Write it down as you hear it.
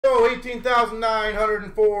go.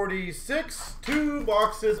 18,946. 2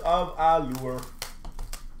 boxes of Allure.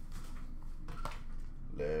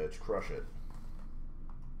 Let's crush it.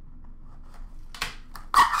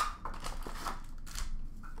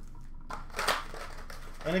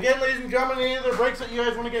 And again, ladies and gentlemen, any other breaks that you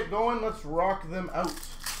guys want to get going, let's rock them out.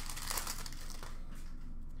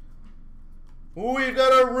 We've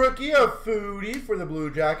got a rookie of Foodie for the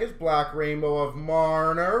Blue Jackets. Black Rainbow of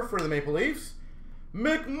Marner for the Maple Leafs.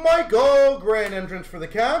 McMichael, grand entrance for the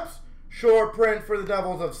Caps. Short print for the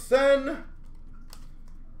Devils of Sen.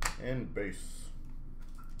 And base.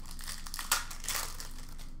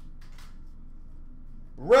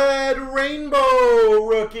 Red Rainbow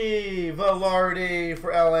rookie Velarde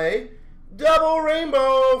for LA. Double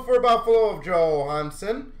Rainbow for Buffalo of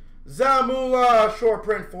Johansson. Zamula short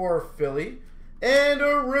print for Philly. And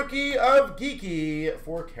a rookie of Geeky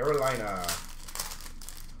for Carolina.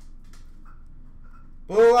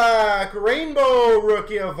 Black Rainbow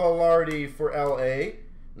rookie of Velarde for LA.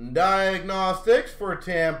 Diagnostics for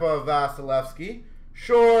Tampa Vasilevsky.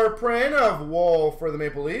 Short print of Wool for the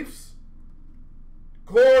Maple Leafs.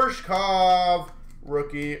 Korshkov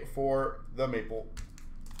rookie for the Maple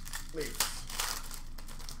Leafs.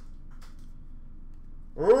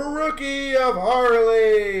 Rookie of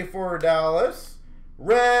Harley for Dallas.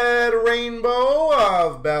 Red Rainbow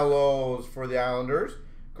of Bellows for the Islanders.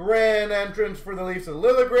 Grand entrance for the Leafs of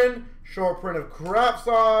Liljegren. Short print of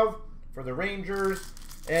Kravtsov for the Rangers.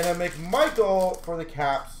 And a McMichael for the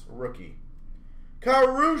Caps rookie.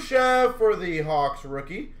 Karushev for the Hawks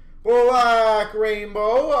rookie. Black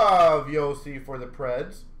Rainbow of Yossi for the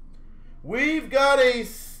Preds. We've got a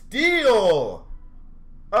steal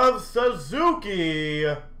of Suzuki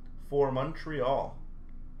for Montreal.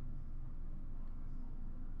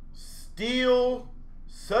 Steel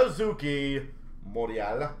Suzuki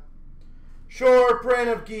Montreal. Short print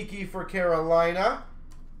of Geeky for Carolina.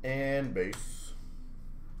 And base.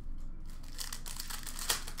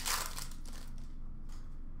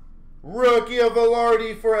 Rookie of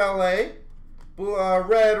Velarde for LA.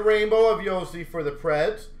 Red Rainbow of Yossi for the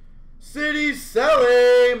Preds. City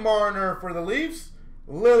Selle Marner for the Leafs.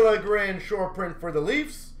 Liljegren short print for the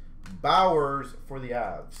Leafs. Bowers for the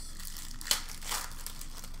Avs.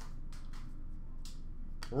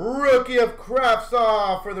 Rookie of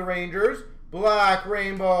Kravtsov for the Rangers. Black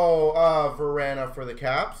Rainbow of Verana for the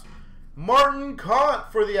Caps. Martin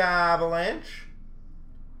Kaut for the Avalanche.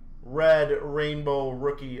 Red Rainbow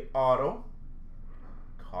rookie auto.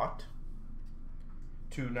 Kaut.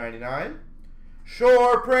 $2.99.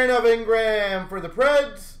 Short print of Ingram for the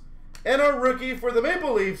Preds. And a rookie for the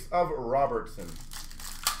Maple Leafs of Robertson.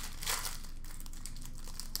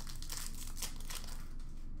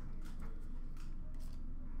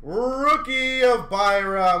 Rookie of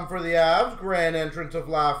Byram for the Avs. Grand entrance of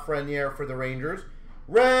Lafreniere for the Rangers.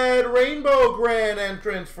 Red Rainbow grand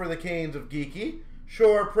entrance for the Canes of Geeky.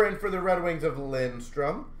 Short print for the Red Wings of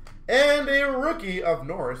Lindstrom. And a rookie of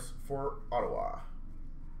Norris for Ottawa.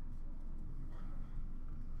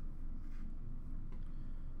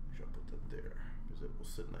 I'll put that there because it will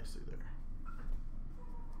sit nicely there.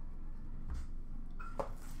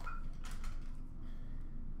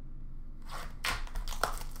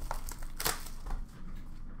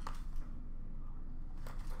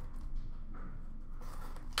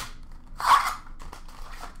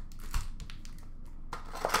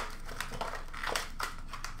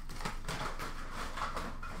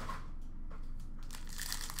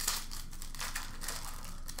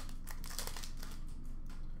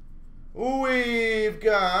 We've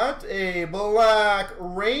got a Black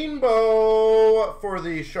Rainbow for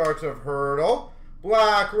the Sharks of Hurdle.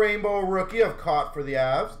 Black Rainbow rookie of Kaut for the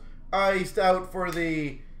Avs. Iced out for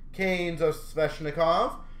the Canes of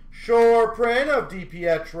Svechnikov. Short print of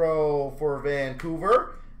DiPietro for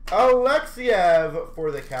Vancouver. Alexiev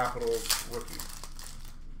for the Capitals rookie.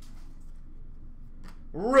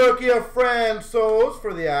 Rookie of Francouz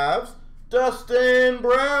for the Avs. Dustin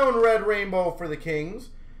Brown red rainbow for the Kings.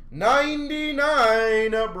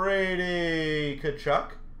 99 Brady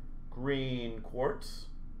Tkachuk, green quartz.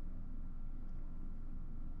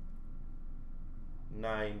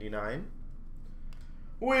 99.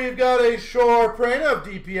 We've got a short print of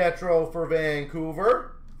DiPietro for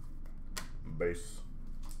Vancouver. Base.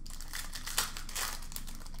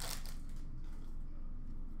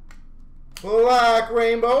 Black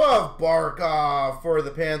rainbow of Barkov for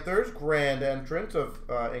the Panthers. Grand entrance of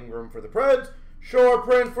Ingram for the Preds. Short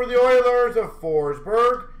print for the Oilers of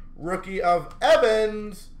Forsberg. Rookie of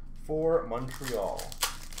Evans for Montreal.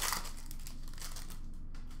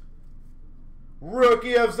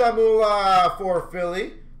 Rookie of Zamula for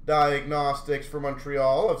Philly. Diagnostics for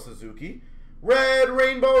Montreal of Suzuki. Red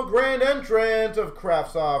Rainbow Grand Entrant of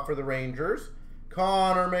Kravtsov for the Rangers.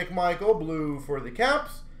 Connor McMichael, blue for the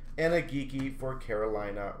Caps. And a Geeky for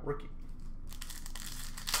Carolina rookie.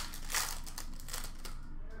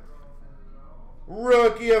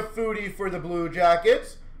 Rookie of Foodie for the Blue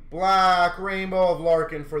Jackets. Black Rainbow of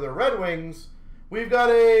Larkin for the Red Wings. We've got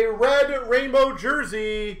a red rainbow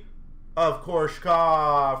jersey of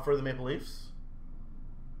Korshkov for the Maple Leafs.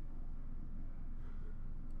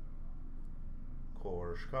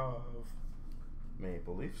 Korshkov,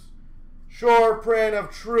 Maple Leafs. Short print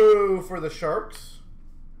of True for the Sharks.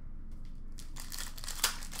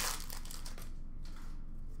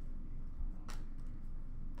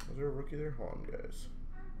 Was there a rookie there? Hold on, guys.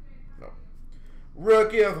 No.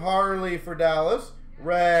 Rookie of Harley for Dallas.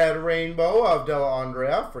 Red Rainbow of Della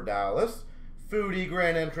Andrea for Dallas. Foodie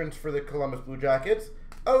Grand Entrance for the Columbus Blue Jackets.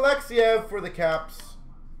 Alexiev for the Caps.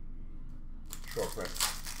 Short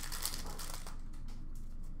print.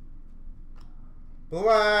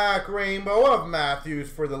 Black Rainbow of Matthews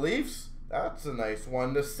for the Leafs. That's a nice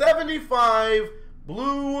one. The 75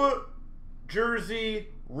 blue jersey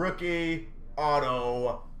rookie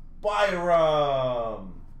auto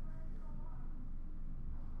Byram.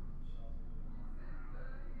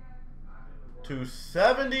 To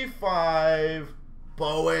 75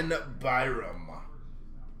 Bowen Byram.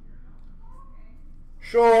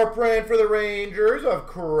 Short print for the Rangers of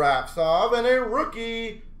Kravtsov and a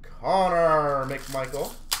rookie Connor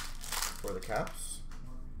McMichael for the Caps.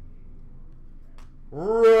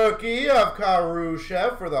 Rookie of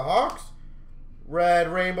Karushev for the Hawks.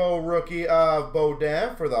 Red Rainbow rookie of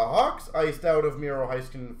Baudin for the Hawks. Iced out of Miro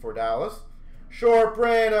Heiskanen for Dallas. Short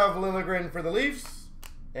print of Liljegren for the Leafs.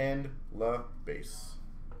 And La Base.